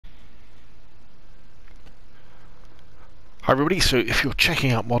Hi everybody, so if you're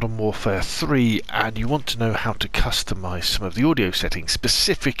checking out Modern Warfare 3 and you want to know how to customize some of the audio settings,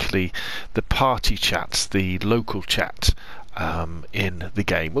 specifically the party chats, the local chat in the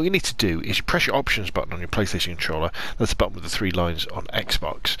game, what you need to do is you press your options button on your PlayStation controller. That's the button with the three lines on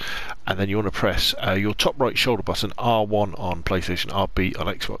Xbox, and then you want to press your top right shoulder button, R1 on PlayStation, RB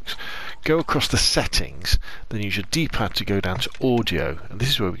on Xbox. Go across the settings, then use your D-pad to go down to audio, and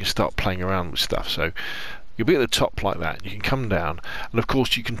this is where we can start playing around with stuff. So you'll be at the top like that. You can come down, and of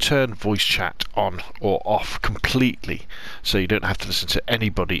course you can turn voice chat on or off completely, so you don't have to listen to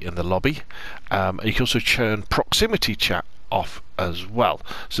anybody in the lobby. And you can also turn proximity chat off as well,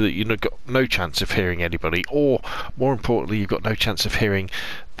 so that you've got no chance of hearing anybody, or more importantly, you've got no chance of hearing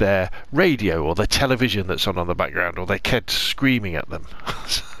their radio or their television that's on the background, or their kids screaming at them.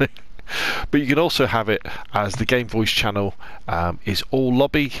 But you can also have it as the game voice channel is all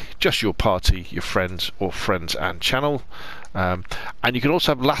lobby, just your party, your friends, or friends and channel. And you can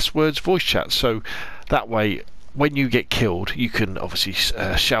also have last words voice chat, so that way when you get killed you can obviously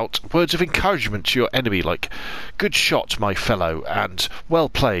shout words of encouragement to your enemy, like "good shot my fellow," and "well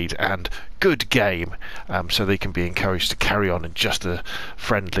played," and "good game," so they can be encouraged to carry on in just a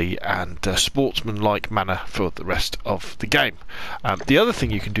friendly and sportsmanlike manner for the rest of the game. The other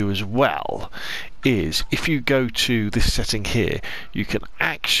thing you can do as well is, if you go to this setting here, you can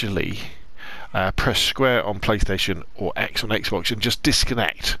actually press square on PlayStation or X on Xbox and just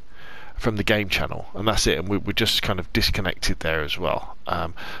disconnect from the game channel, and that's it, and we're just kind of disconnected there as well.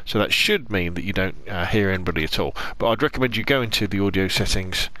 So that should mean that you don't hear anybody at all, but I'd recommend you go into the audio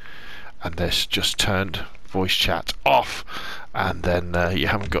settings and there's just turned voice chat off, and then you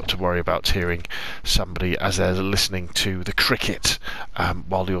haven't got to worry about hearing somebody as they're listening to the cricket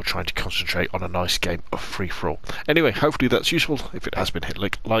while you're trying to concentrate on a nice game of free-for-all. Anyway, hopefully that's useful. If it has been, hit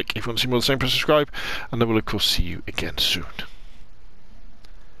like. If you want to see more of the same, press subscribe, and then we'll of course see you again soon.